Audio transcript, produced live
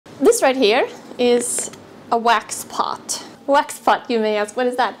This right here is a wax pot. Wax pot, you may ask, what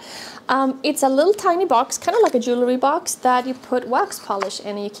is that? It's a little tiny box, kind of like a jewelry box, that you put wax polish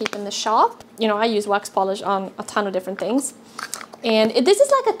in and you keep in the shop. You know, I use wax polish on a ton of different things. And this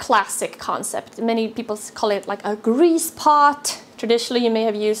is like a classic concept. Many people call it like a grease pot. Traditionally, you may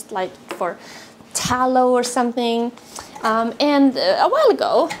have used like for tallow or something. And a while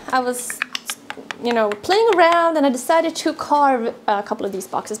ago, I was, you know, playing around and I decided to carve a couple of these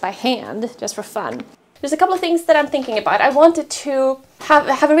boxes by hand, just for fun. There's a couple of things that I'm thinking about. I wanted to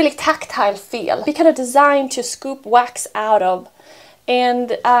have a really tactile feel. Be kind of designed to scoop wax out of.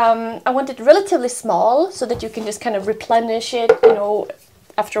 And I want it relatively small so that you can just kind of replenish it, you know,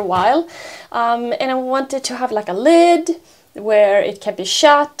 after a while. And I wanted to have like a lid where it can be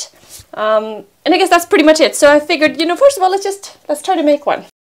shut. And I guess that's pretty much it. So I figured, you know, first of all, let's try to make one.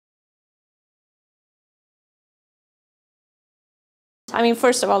 I mean,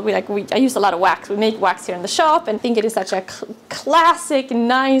 first of all, I use a lot of wax. We make wax here in the shop and think it is such a classic,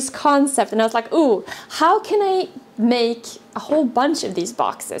 nice concept. And I was like, ooh, how can I make a whole bunch of these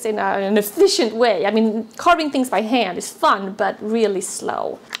boxes in an efficient way? I mean, carving things by hand is fun, but really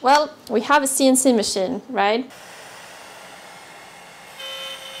slow. Well, we have a CNC machine, right?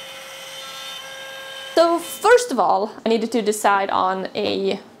 So first of all, I needed to decide on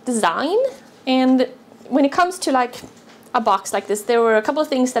a design. And when it comes to like a box like this, there were a couple of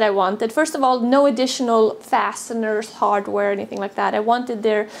things that I wanted. First of all, no additional fasteners, hardware, anything like that. I wanted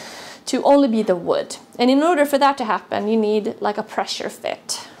there to only be the wood. And in order for that to happen, you need like a pressure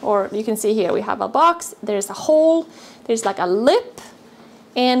fit. Or you can see here, we have a box, there's a hole, there's like a lip,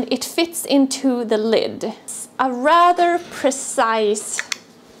 and it fits into the lid. It's a rather precise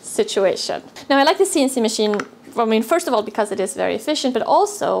situation. Now, I like the CNC machine, I mean, first of all, because it is very efficient, but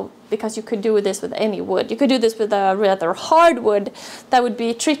also because you could do this with any wood. You could do this with a rather hard wood that would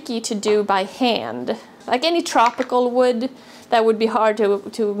be tricky to do by hand. Like any tropical wood that would be hard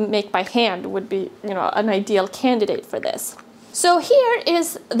to make by hand would be, you know, an ideal candidate for this. So here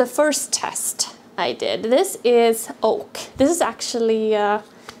is the first test I did. This is oak. This is actually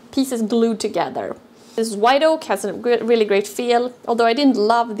pieces glued together. This white oak has a really great feel, although I didn't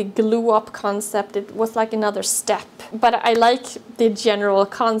love the glue-up concept. It was like another step. But I like the general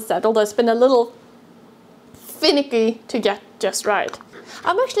concept, although it's been a little finicky to get just right.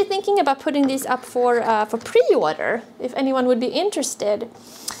 I'm actually thinking about putting these up for pre-order, if anyone would be interested.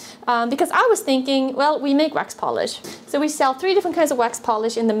 Because I was thinking, well, we make wax polish. So we sell 3 different kinds of wax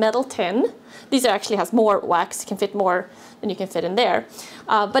polish in the metal tin. These actually has more wax, can fit more than you can fit in there.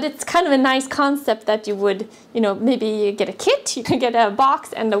 But it's kind of a nice concept that you would, you know, maybe get a kit, you can get a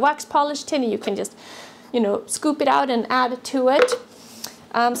box and a wax polish tin, and you can just, you know, scoop it out and add it to it. So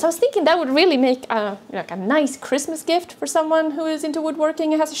I was thinking that would really make like a nice Christmas gift for someone who is into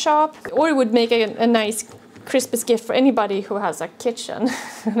woodworking and has a shop. Or it would make a nice Christmas gift for anybody who has a kitchen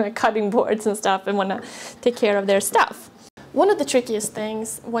and cutting boards and stuff and want to take care of their stuff. One of the trickiest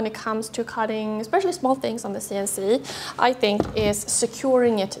things when it comes to cutting, especially small things on the CNC, I think is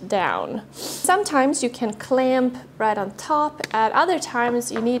securing it down. Sometimes you can clamp right on top, at other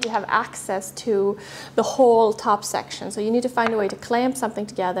times you need to have access to the whole top section. So you need to find a way to clamp something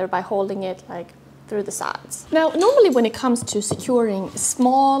together by holding it like through the sides. Now, normally when it comes to securing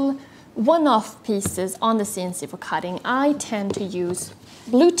small one-off pieces on the CNC for cutting, I tend to use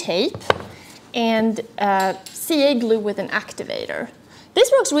blue tape and CA glue with an activator.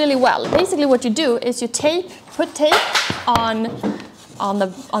 This works really well. Basically what you do is you put tape on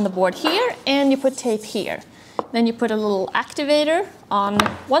the board here, and you put tape here. Then you put a little activator on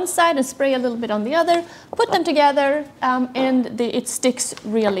one side and spray a little bit on the other, put them together, and it sticks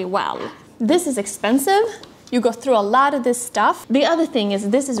really well. This is expensive. You go through a lot of this stuff. The other thing is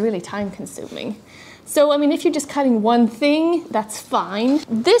this is really time consuming. So, I mean, if you're just cutting one thing, that's fine.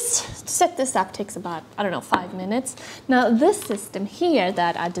 To set this up takes about, I don't know, 5 minutes. Now, this system here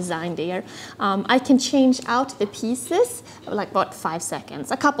that I designed here, I can change out the pieces like about 5 seconds,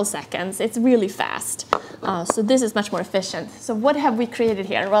 a couple seconds. It's really fast. So this is much more efficient. So what have we created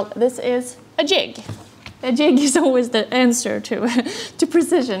here? Well, this is a jig. A jig is always the answer to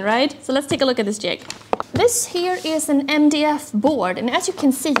precision, right? So let's take a look at this jig. This here is an MDF board, and as you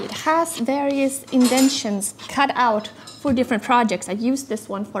can see, it has various indentions cut out for different projects. I used this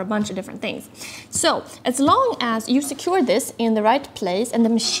one for a bunch of different things. So as long as you secure this in the right place and the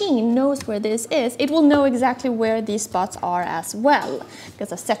machine knows where this is, it will know exactly where these spots are as well,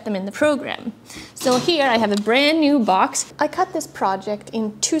 because I set them in the program. So here I have a brand new box. I cut this project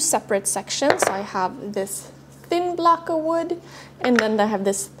in 2 separate sections. I have this thin block of wood, and then I have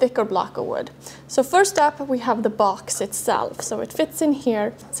this thicker block of wood. So first up, we have the box itself. So it fits in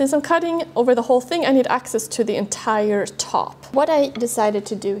here. Since I'm cutting over the whole thing, I need access to the entire top. What I decided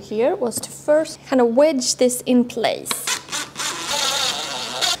to do here was to first kind of wedge this in place.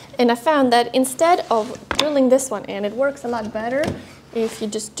 And I found that instead of drilling this one in, it works a lot better if you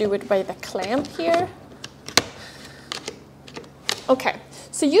just do it by the clamp here. Okay,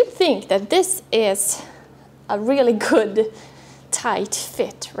 so you'd think that this is a really good tight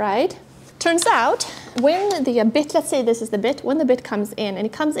fit, right? Turns out when the bit, let's say this is the bit, when the bit comes in and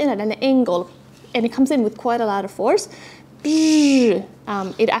it comes in at an angle and it comes in with quite a lot of force,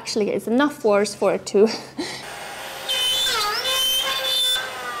 it actually is enough force for it to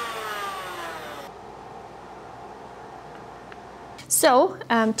So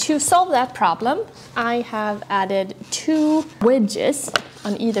to solve that problem, I have added 2 wedges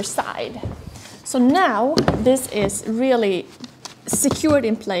on either side. So now this is really secured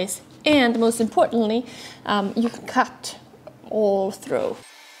in place, and most importantly, you can cut all through.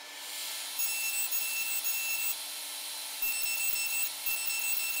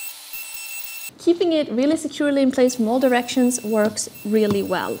 Keeping it really securely in place from all directions works really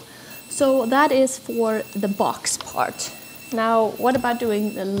well. So that is for the box part. Now, what about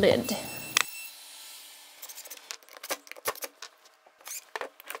doing the lid?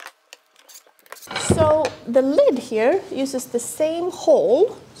 So the lid here uses the same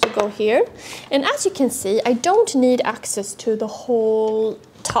hole, so go here. And as you can see, I don't need access to the whole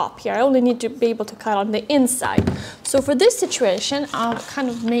top here. I only need to be able to cut on the inside. So for this situation, I've kind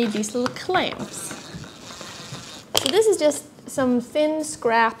of made these little clamps. So this is just some thin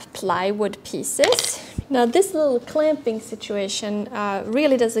scrap plywood pieces. Now this little clamping situation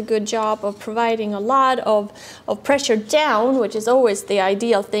really does a good job of providing a lot of pressure down, which is always the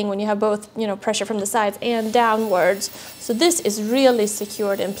ideal thing when you have both, pressure from the sides and downwards. So this is really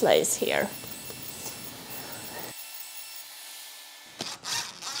secured in place here.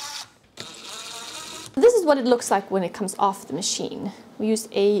 This is what it looks like when it comes off the machine. We used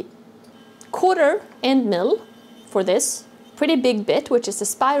a 1/4 end mill for this. Pretty big bit, which is a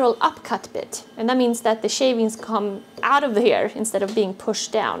spiral upcut bit, and that means that the shavings come out of here instead of being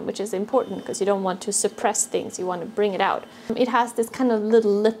pushed down, which is important because you don't want to suppress things, you want to bring it out. It has this kind of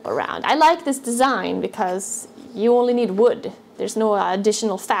little lip around. I like this design because you only need wood. There's no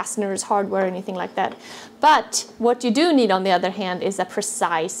additional fasteners, hardware, anything like that. But what you do need, on the other hand, is a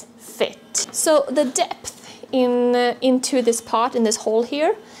precise fit. So the depth into this part, in this hole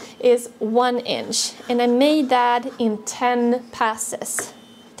here, is 1 inch, and I made that in 10 passes.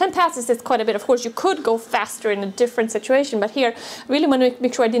 10 passes is quite a bit. Of course, you could go faster in a different situation, but here I really want to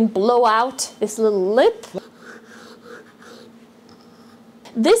make sure I didn't blow out this little lip.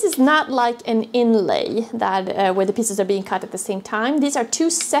 This is not like an inlay that where the pieces are being cut at the same time. These are 2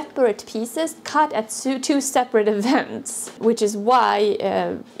 separate pieces cut at 2 separate events, which is why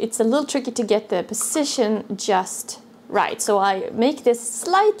it's a little tricky to get the position just right. So I make this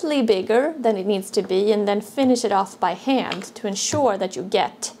slightly bigger than it needs to be and then finish it off by hand to ensure that you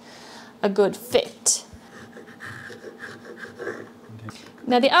get a good fit.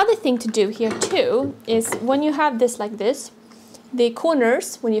 Now the other thing to do here too is when you have this like this, the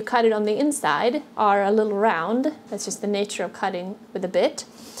corners, when you cut it on the inside, are a little round. That's just the nature of cutting with a bit.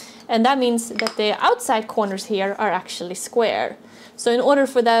 And that means that the outside corners here are actually square. So in order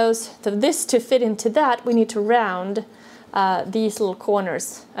for this to fit into that, we need to round these little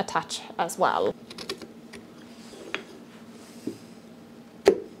corners a touch as well.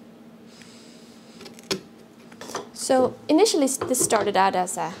 So initially this started out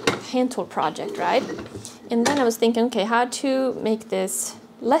as a hand tool project, right? And then I was thinking, okay, how to make this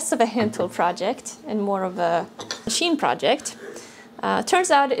less of a hand tool project and more of a machine project.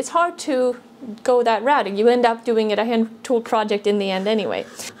 Turns out it's hard to go that route. You end up doing it a hand tool project in the end anyway.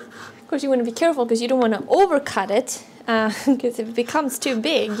 Of course, you want to be careful because you don't want to overcut it, because if it becomes too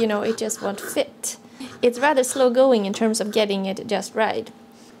big, it just won't fit. It's rather slow going in terms of getting it just right.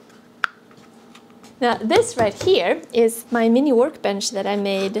 Now this right here is my mini workbench that I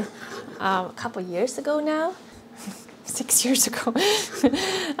made a couple years ago now. 6 years ago.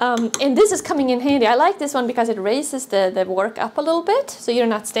 And this is coming in handy. I like this one because it raises the work up a little bit, so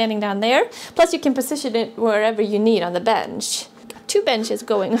you're not standing down there. Plus you can position it wherever you need on the bench. 2 benches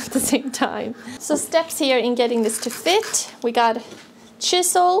going at the same time. So steps here in getting this to fit. We got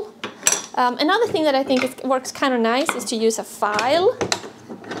chisel. Another thing that I think works kind of nice is to use a file.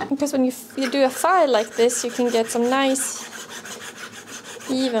 Because when you do a file like this, you can get some nice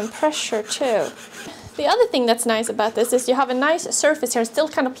even pressure too. The other thing that's nice about this is you have a nice surface here, still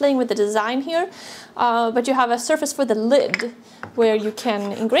kind of playing with the design here, but you have a surface for the lid where you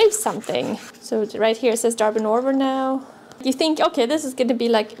can engrave something. So right here it says Darbin Orvar now. You think, okay, this is going to be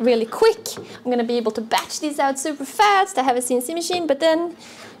like really quick. I'm going to be able to batch these out super fast. I have a CNC machine, but then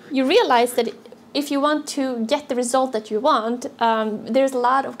you realize that if you want to get the result that you want, there's a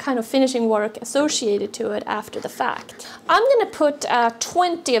lot of kind of finishing work associated to it after the fact. I'm going to put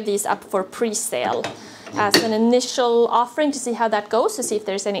 20 of these up for pre-sale as an initial offering to see how that goes, to see if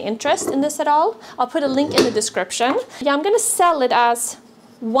there's any interest in this at all. I'll put a link in the description. Yeah, I'm going to sell it as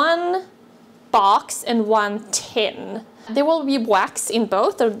 1 box and 1 tin. There will be wax in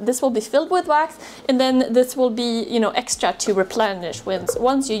both, or this will be filled with wax, and then this will be, you know, extra to replenish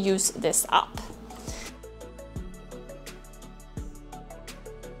once you use this up.